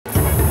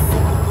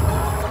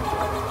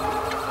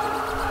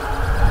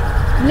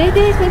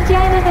Ladies and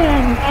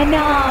gentlemen, and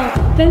now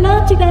the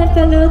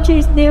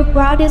LONGi's new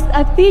broadcast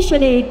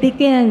officially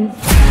begins.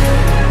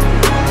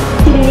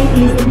 Today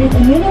is the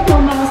beautiful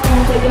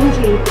milestone for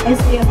LONGi as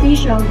the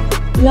official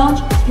launch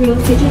through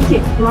kitchen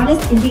tip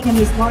broadcast in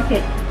Vietnamese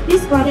market.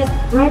 This broadcast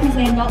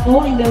represents not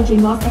only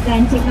LONGi's most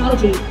advanced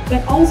technology,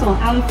 but also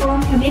our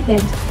firm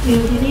commitment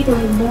to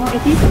delivering more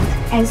efficient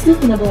and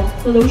sustainable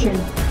solutions.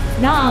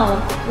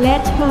 Now,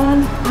 let's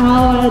turn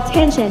our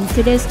attention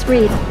to the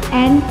street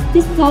and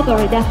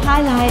discover the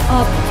highlight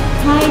of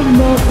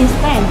Hi-MO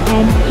X10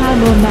 and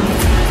Hi-MO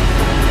X10.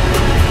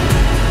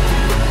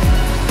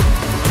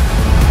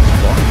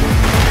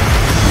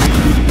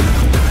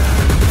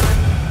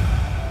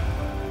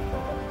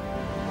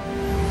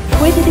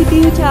 With the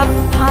debut of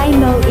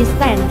Hi-MO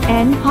X10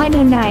 and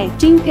Hi-MO X10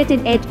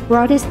 gene-patented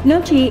broadcast,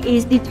 LONGi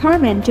is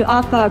determined to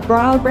offer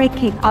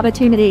groundbreaking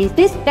opportunities.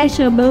 This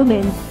special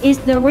moment is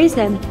the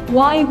reason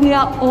why we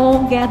are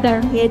all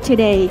gathered here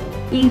today.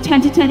 In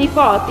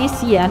 2024,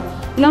 this year,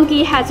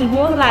 LONGi has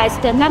realized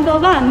the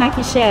 #1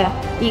 market share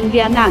in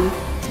Vietnam.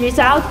 The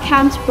result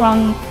comes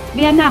from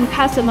Vietnam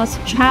customers'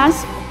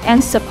 trust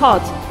and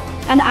support.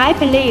 And I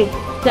believe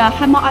the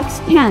Hi-MO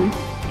X10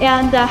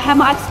 and the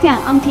Hi-MO X10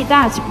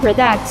 anti-dust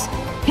products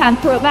can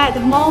provide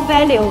more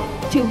value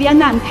to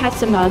Vietnam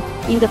customers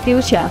in the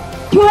future.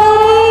 3,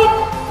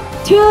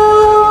 2,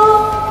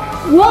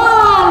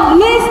 1,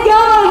 let's go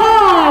ahead!